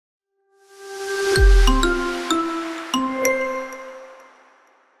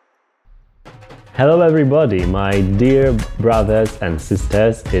Hello everybody, my dear brothers and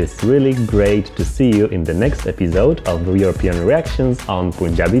sisters. It's really great to see you in the next episode of the European Reactions on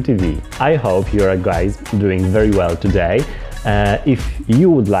Punjabi TV. I hope you are guys doing very well today. If you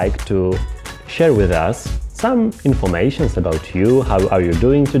would like to share with us some information about you, how are you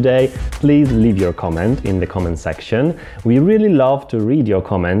doing today, please leave your comment in the comment section. We really love to read your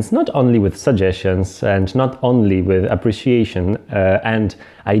comments, not only with suggestions and not only with appreciation and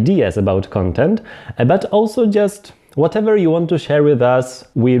ideas about content, but also just whatever you want to share with us.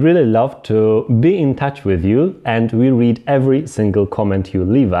 We really love to be in touch with you and we read every single comment you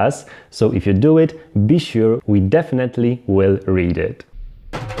leave us. So if you do it, be sure we definitely will read it.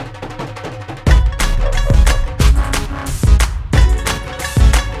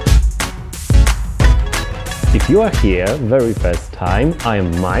 If you are here very first time, I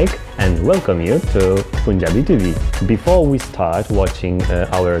am Mike and welcome you to Punjabi TV. Before we start watching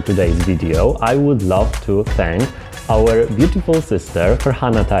our today's video, I would love to thank our beautiful sister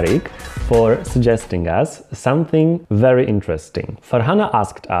Farhana Tariq for suggesting us something very interesting. Farhana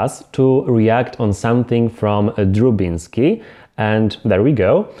asked us to react on something from Drew Binsky. And there we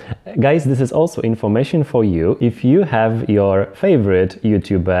go. Guys, this is also information for you. If you have your favorite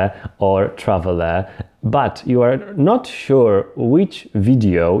YouTuber or traveler, but you are not sure which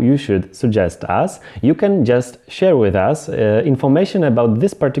video you should suggest us, you can just share with us information about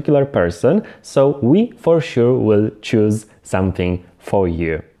this particular person, so we for sure will choose something for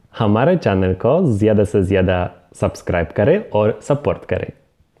you. हमारे channel को ज़्यादा से ज़्यादा subscribe करें और support करें.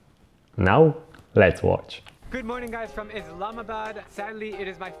 Now, let's watch. Good morning guys from Islamabad. Sadly, it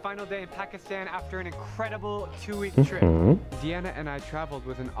is my final day in Pakistan after an incredible 2-week trip. Deanna and I traveled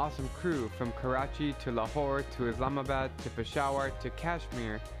with an awesome crew from Karachi to Lahore to Islamabad to Peshawar to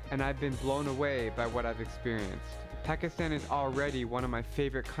Kashmir, and I've been blown away by what I've experienced. Pakistan is already one of my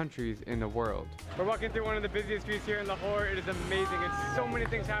favorite countries in the world. We're walking through one of the busiest streets here in Lahore. It is amazing. It's so many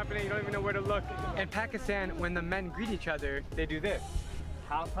things happening, you don't even know where to look. In Pakistan, when the men greet each other, they do this.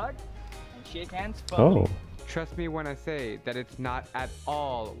 House hug and shake hands firmly. Oh. Trust me when I say that it's not at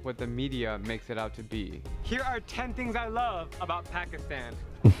all what the media makes it out to be. Here are 10 things I love about Pakistan.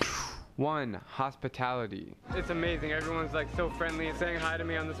 1. Hospitality. It's amazing. Everyone's like so friendly and saying hi to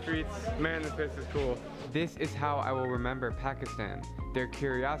me on the streets. Man, this place is cool. This is how I will remember Pakistan. Their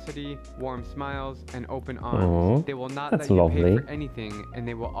curiosity, warm smiles, and open arms. They will not let you pay for anything, and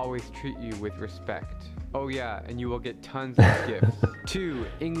they will always treat you with respect. Oh yeah, and you will get tons of gifts. 2.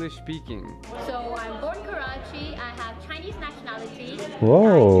 English speaking. So I'm born in Karachi, I have Chinese nationality.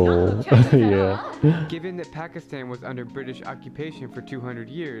 Whoa. Yeah. Given that Pakistan was under British occupation for 200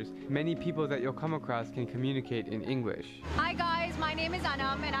 years, many people that you'll come across can communicate in English. Hi guys, my name is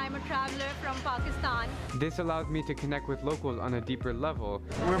Anam and I'm a traveler from Pakistan. This allows me to connect with locals on a deeper level.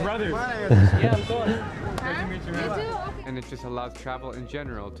 We're brothers. Yeah, of course. Huh? You too? Okay. And it just allows travel in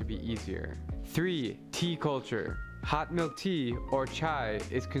general to be easier. 3. Tea culture. Hot milk tea or chai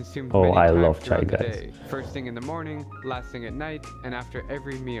is consumed many times throughout the day. First thing in the morning, last thing at night, and after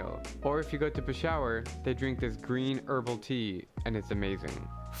every meal. Or if you go to Peshawar, they drink this green herbal tea, and it's amazing.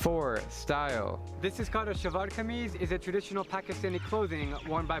 4. Style. This is called a shalwar kameez, is a traditional Pakistani clothing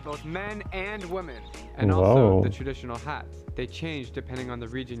worn by both men and women. And also the traditional hats. They change depending on the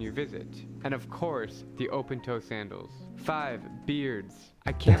region you visit. And of course, the open-toe sandals. 5. Beards.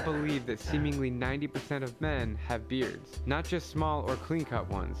 I can't believe that seemingly 90% of men have beards. Not just small or clean-cut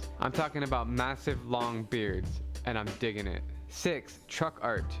ones. I'm talking about massive long beards, and I'm digging it. 6. Truck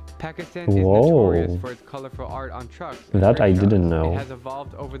art. Pakistan is notorious for its colorful art on trucks. That I didn't know. It has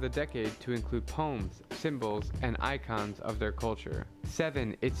evolved over the decade to include poems, symbols, and icons of their culture.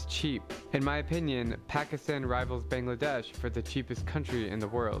 7. It's cheap. In my opinion, Pakistan rivals Bangladesh for the cheapest country in the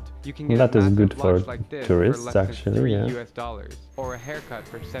world. You can get that a is good for lunch like this tourists, for less actually, than $3 yeah. US, or a haircut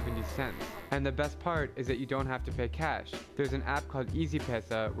for 70 cents. And the best part is that you don't have to pay cash. There's an app called Easy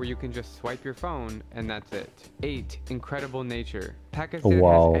Pesa where you can just swipe your phone and that's it. 8. Incredible nature. Pakistan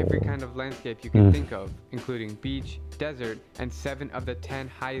has every kind of landscape you can think of, including beach, desert, and 7 of the 10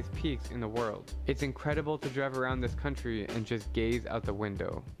 highest peaks in the world. It's incredible to drive around this country and just gaze out the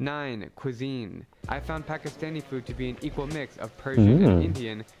window. 9. Cuisine. I found Pakistani food to be an equal mix of Persian and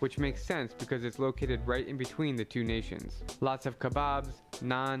Indian, which makes sense because it's located right in between the two nations. Lots of kebabs,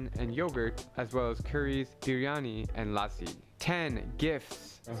 naan, and yogurt, as well as curries, biryani, and lassi. 10.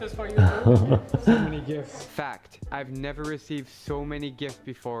 Gifts. This is for you. So many gifts. Fact. I've never received so many gifts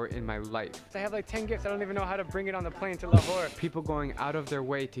before in my life. I have like 10 gifts. I don't even know how to bring it on the plane to Lahore. People going out of their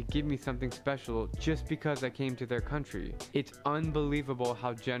way to give me something special just because I came to their country. It's unbelievable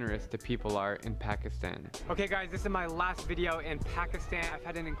how generous the people are in Pakistan. Okay guys, this is my last video in Pakistan. I've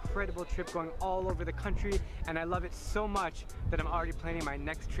had an incredible trip going all over the country and I love it so much that I'm already planning my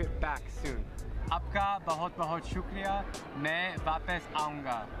next trip back soon. आपका बहुत बहुत शुक्रिया मैं वापस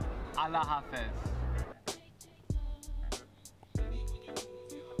आऊँगा अल्लाह हाफ़िज़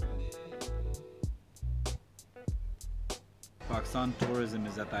Pakistan tourism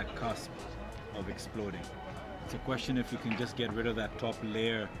is at that cusp of exploding. It's a question if you can just get rid of that top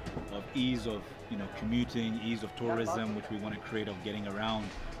layer of ease of commuting, ease of tourism, which we want to create, of getting around,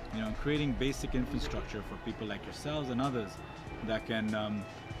 and creating basic infrastructure for people like yourselves and others that can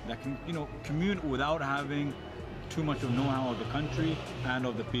commute without having too much of know-how of the country and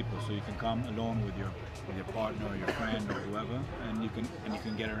of the people. So you can come alone with your partner or your friend or whoever, and you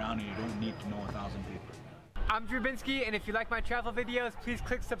can get around and you don't need to know 1,000 people. I'm Drew Binsky, and if you like my travel videos, please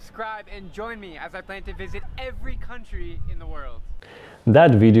click subscribe and join me as I plan to visit every country in the world.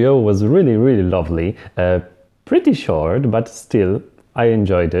 That video was really, really lovely. Pretty short, but still I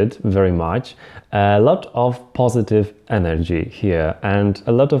enjoyed it very much. A lot of positive energy here and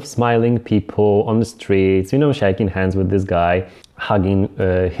a lot of smiling people on the streets, shaking hands with this guy, hugging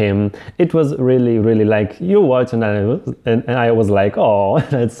him. It was really, really like you watch and I was like, oh,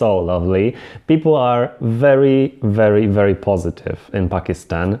 that's so lovely. People are very, very, very positive in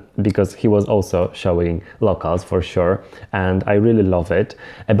Pakistan because he was also showing locals for sure, and I really love it.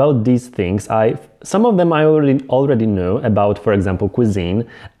 About these things, some of them I already know about, for example, cuisine.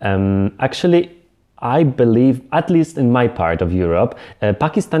 Actually, I believe, at least in my part of Europe,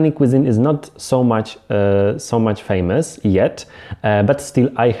 Pakistani cuisine is not so much famous yet, but still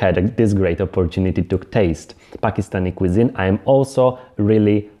I had this great opportunity to taste Pakistani cuisine. I am also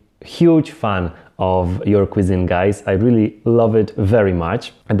really huge fan of your cuisine, guys. I really love it very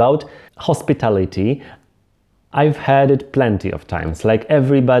much. About hospitality, I've had it plenty of times, like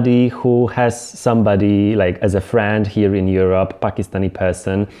everybody who has somebody like as a friend here in Europe, Pakistani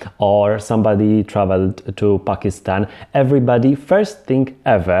person, or somebody traveled to Pakistan, everybody, first thing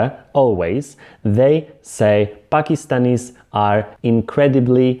ever, always, they say Pakistanis are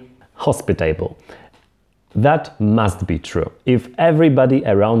incredibly hospitable. That must be true. If everybody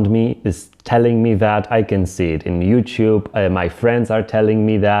around me is telling me that, I can see it in YouTube, my friends are telling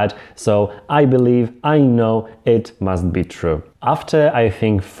me that, so I believe, I know it must be true. After, I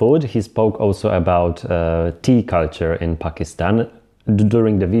think, food, he spoke also about tea culture in Pakistan.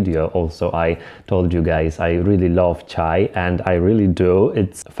 During the video also I told you guys I really love chai, and I really do.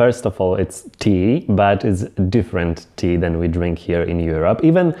 It's, first of all, it's tea, but it's different tea than we drink here in Europe.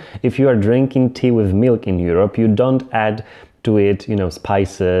 Even if you are drinking tea with milk in Europe, you don't add to it,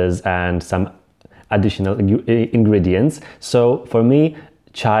 spices and some additional ingredients. So for me,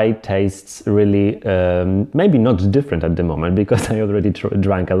 chai tastes really, maybe not different at the moment because I already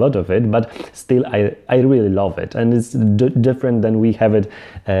drank a lot of it, but still I really love it, and it's different than we have it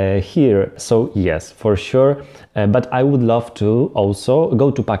here. So yes, for sure, but I would love to also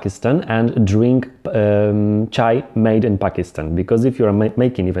go to Pakistan and drink chai made in Pakistan, because if you're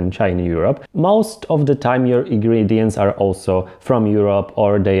making even chai in Europe, most of the time your ingredients are also from Europe,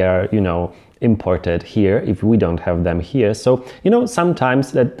 or they are, imported here if we don't have them here. So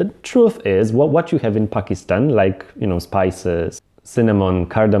sometimes the truth is what you have in Pakistan, like spices, cinnamon,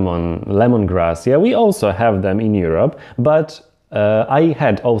 cardamom, lemongrass, yeah, we also have them in Europe, but I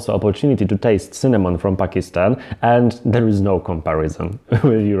had also opportunity to taste cinnamon from Pakistan, and there is no comparison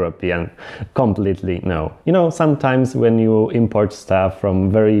with European, completely no. Sometimes when you import stuff from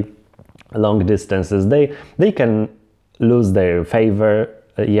very long distances, they can lose their flavor,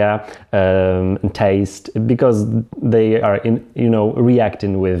 taste, because they are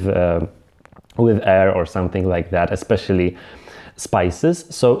reacting with air or something like that, especially spices.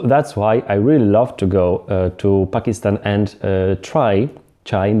 So that's why I really love to go to Pakistan and try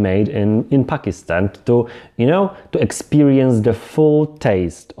chai made in Pakistan to experience the full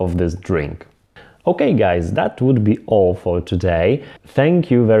taste of this drink. Okay guys, that would be all for today. Thank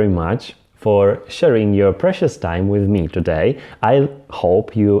you very much for sharing your precious time with me today. I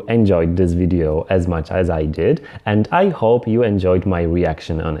hope you enjoyed this video as much as I did, and I hope you enjoyed my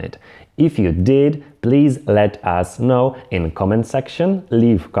reaction on it. If you did, please let us know in comment section.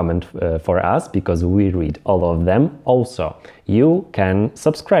 Leave comment for us, because we read all of them. Also, you can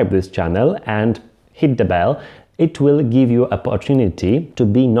subscribe this channel and hit the bell It will give you opportunity to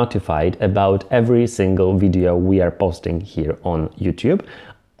be notified about every single video we are posting here on YouTube.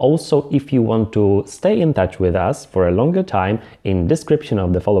 Also, if you want to stay in touch with us for a longer time, in description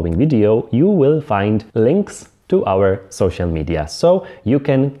of the following video, you will find links to our social media. So you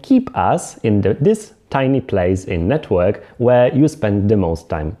can keep us in this tiny place in network where you spend the most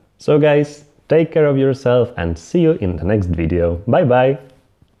time. So guys, take care of yourself and see you in the next video. Bye bye!